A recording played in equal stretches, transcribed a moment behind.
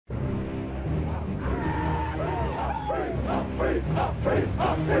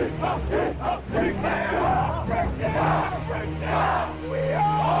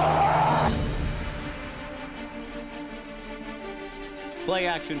Play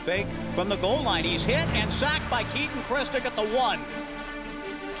action fake from the goal line. He's hit and sacked by Keaton Christic at the 1.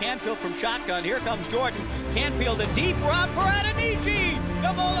 Canfield from shotgun. Here comes Jordan. Canfield a deep route for Adeniji.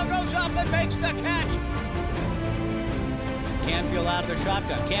 Navola goes up and makes the catch. Canfield out of the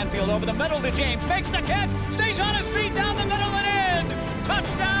shotgun. Canfield over the middle to James. Makes the catch. Stays on his feet down the middle and in.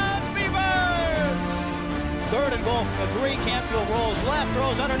 Touchdown, Beavers! 3rd and goal from the 3. Canfield rolls left,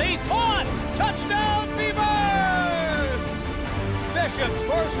 throws underneath. Caught! Touchdown, Beavers! Bishop's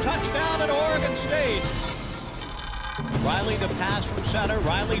first touchdown at Oregon State. Riley the pass from center.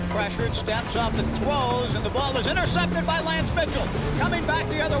 Riley pressured, steps up and throws, and the ball is intercepted by Lance Mitchell. Coming back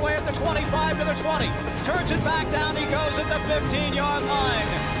the other way at the 25 to the 20. Turns it back down. He goes at the 15-yard line.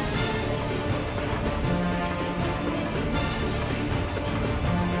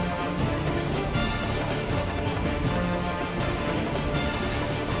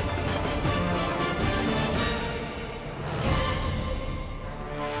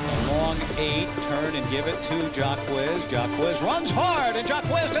 Turn and give it to Jacquez. Jacquez runs hard, and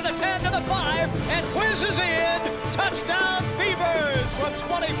Jacquez to the 10, to the 5, and Quiz is in. Touchdown, Beavers from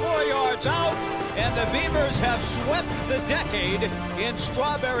 24 yards out. And the Beavers have swept the decade in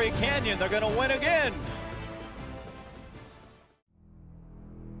Strawberry Canyon. They're going to win again.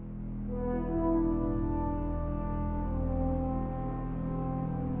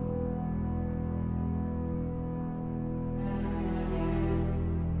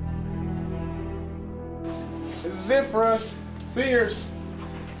 This is it for us, seniors.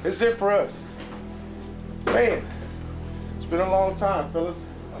 It's it for us. Man, it's been a long time, fellas.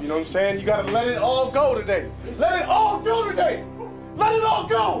 You know what I'm saying? You gotta let it all go today. Let it all go today. Let it all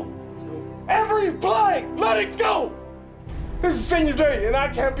go. Every play, let it go. This is senior day, and I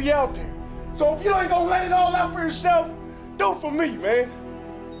can't be out there. So if you ain't gonna let it all out for yourself, do it for me, man.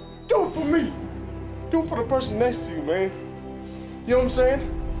 Do it for me. Do it for the person next to you, man. You know what I'm saying?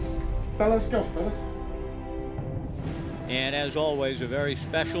 Now let's go, fellas. And as always, a very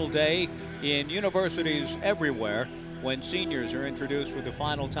special day in universities everywhere when seniors are introduced for the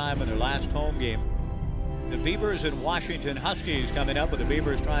final time in their last home game. The Beavers and Washington Huskies coming up, with the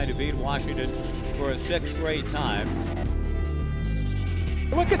Beavers trying to beat Washington for a 6th straight time.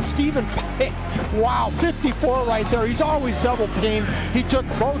 Look at Stephen Payne. Wow, 54 right there. He's always double teamed. He took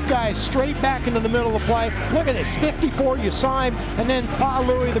both guys straight back into the middle of the play. Look at this, 54, you saw him, and then Pa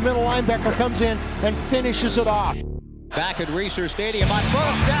Louie, the middle linebacker, comes in and finishes it off. Back at Reser Stadium on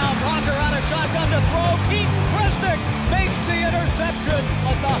 1st down, Walker out of shotgun to throw. Keaton Christic makes the interception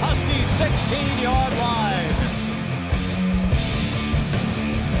at the Huskies' 16-yard line.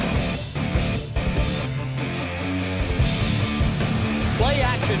 Play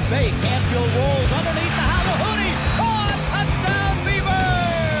action fake. Canfield rolls underneath the Hallahoonie. Caught! Touchdown,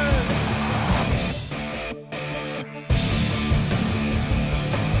 Beavers!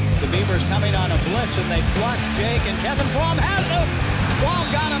 The Beavers coming on a blitz, and they flush Jake, and Kevin Fromm has him. Fromm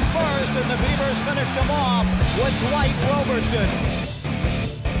got him first, and the Beavers finished him off with Dwight Roberson.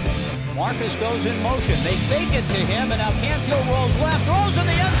 Marcus goes in motion. They fake it to him, and now Canfield rolls left, throws in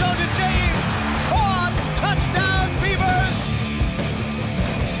the end zone to James. Caught! Touchdown, Beavers!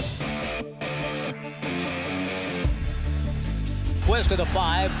 Quiz to the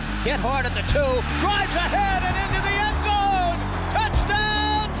 5, hit hard at the 2, drives ahead and into the end zone.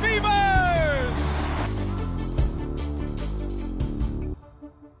 Touchdown, Beavers!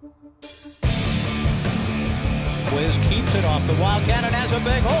 Quiz keeps it off the Wildcat and has a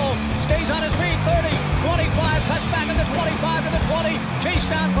big hole. Stays on his feet, 30, 25, cuts back at the 25 to the 20. Chased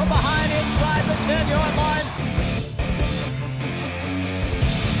down from behind inside the 10-yard line.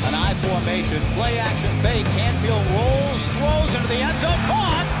 An I formation, play action fake. Canfield rolls, throws into the end zone.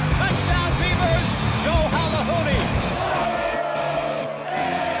 Caught! Touchdown, Beavers! Joe Hallahoonie!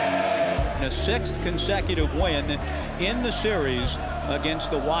 A 6th consecutive win in the series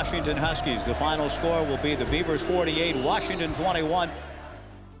against the Washington Huskies. The final score will be the Beavers 48, Washington 21.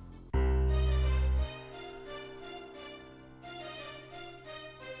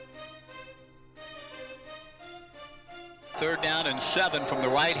 Third down and 7 from the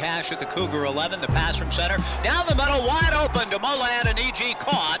right hash at the Cougar 11. The pass from center. Down the middle, wide open to Molan, and E.G.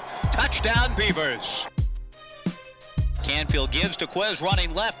 caught. Touchdown, Beavers. Canfield gives to Quiz,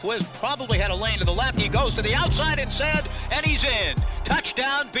 running left. Quiz probably had a lane to the left. He goes to the outside instead, and he's in.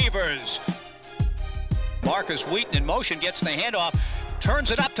 Touchdown, Beavers. Marcus Wheaton in motion, gets the handoff, turns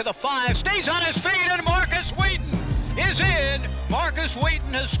it up to the 5, stays on his feet, and Marcus Wheaton is in. Marcus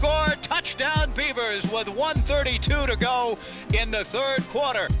Wheaton has scored. Touchdown Beavers with 1:32 to go in the third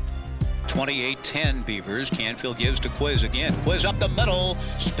quarter. 28-10 Beavers. Canfield gives to Quiz again. Quiz up the middle,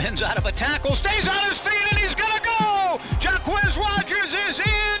 spins out of a tackle, stays on his feet, and he's gonna go! Jacquizz Rodgers is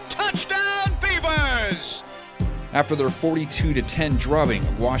in. Touchdown Beavers! After their 42-10 drubbing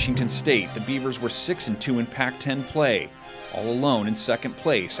of Washington State, the Beavers were 6-2 in Pac-10 play, all alone in second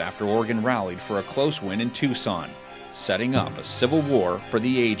place after Oregon rallied for a close win in Tucson, setting up a civil war for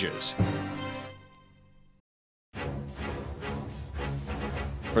the ages.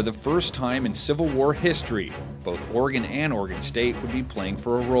 For the first time in Civil War history, both Oregon and Oregon State would be playing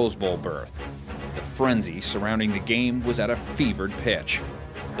for a Rose Bowl berth. The frenzy surrounding the game was at a fevered pitch.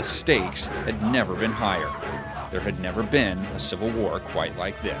 The stakes had never been higher. There had never been a Civil War quite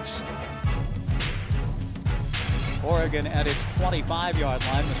like this. Oregon at its 25-yard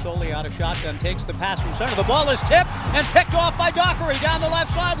line. Masoli out of shotgun, takes the pass from center. The ball is tipped and picked off by Dockery down the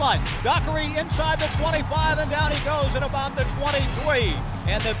left sideline. Dockery inside the 25, and down he goes at about the 23.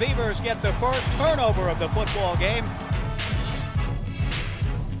 And the Beavers get the first turnover of the football game.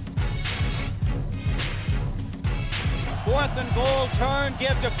 Fourth and goal, turn,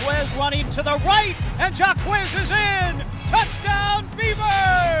 give to Quiz, running to the right, and Jacquizz is in! Touchdown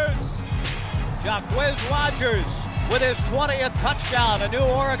Beavers! Jacquizz Rodgers with his 20th touchdown, a new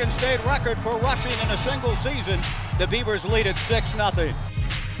Oregon State record for rushing in a single season. The Beavers lead at 6-0.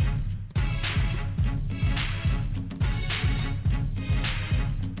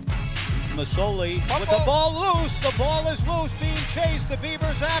 Masoli with the ball loose. The ball is loose, being chased. The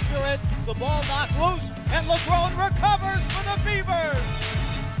Beavers after it. The ball knocked loose, and LeGrone recovers for the Beavers.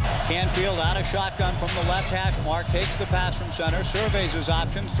 Canfield out of shotgun from the left hash mark, takes the pass from center, surveys his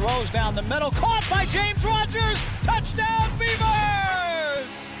options, throws down the middle, caught by James Rodgers. Touchdown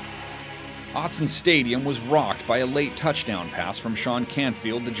Beavers! Autzen Stadium was rocked by a late touchdown pass from Sean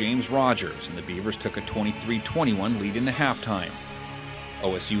Canfield to James Rodgers, and the Beavers took a 23-21 lead into halftime.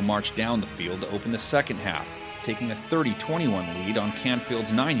 OSU marched down the field to open the second half, taking a 30-21 lead on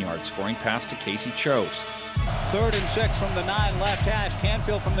Canfield's 9-yard scoring pass to Casey Chose. 3rd and 6 from the 9 left hash.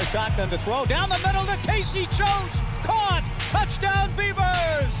 Canfield from the shotgun to throw down the middle to Casey Chose. Caught! Touchdown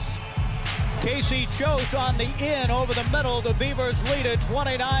Beavers! Casey Chose on the in over the middle. The Beavers lead it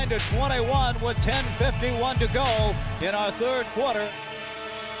 29-21 with 10:51 to go in our third quarter.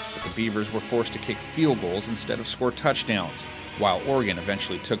 But the Beavers were forced to kick field goals instead of score touchdowns, while Oregon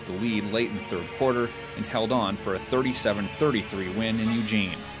eventually took the lead late in the third quarter and held on for a 37-33 win in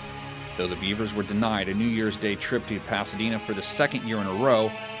Eugene. Though the Beavers were denied a New Year's Day trip to Pasadena for the second year in a row,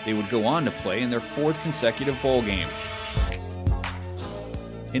 they would go on to play in their 4th consecutive bowl game.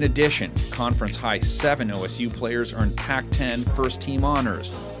 In addition, conference-high 7 OSU players earned Pac-10 first-team honors,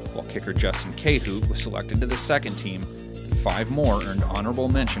 while kicker Justin Cahoot was selected to the second team, and 5 more earned honorable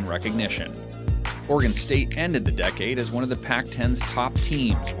mention recognition. Oregon State ended the decade as one of the Pac-10's top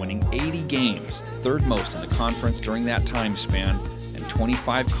teams, winning 80 games, 3rd most in the conference during that time span, and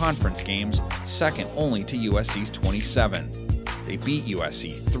 25 conference games, 2nd only to USC's 27. They beat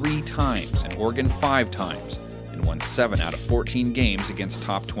USC 3 times and Oregon 5 times, and won 7 out of 14 games against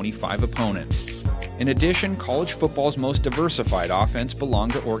top 25 opponents. In addition, college football's most diversified offense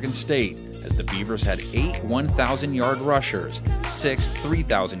belonged to Oregon State, as the Beavers had 8 1,000-yard rushers, 6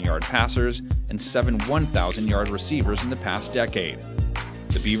 3,000-yard passers, and 7 1,000-yard receivers in the past decade.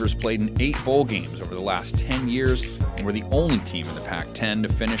 The Beavers played in 8 bowl games over the last 10 years and were the only team in the Pac-10 to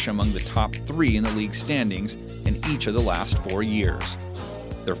finish among the top 3 in the league standings in each of the last 4 years.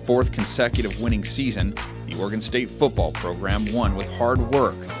 Their 4th consecutive winning season, the Oregon State football program won with hard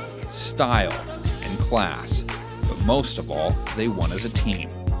work, style, and class. But most of all, they won as a team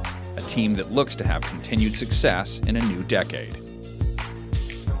that looks to have continued success in a new decade.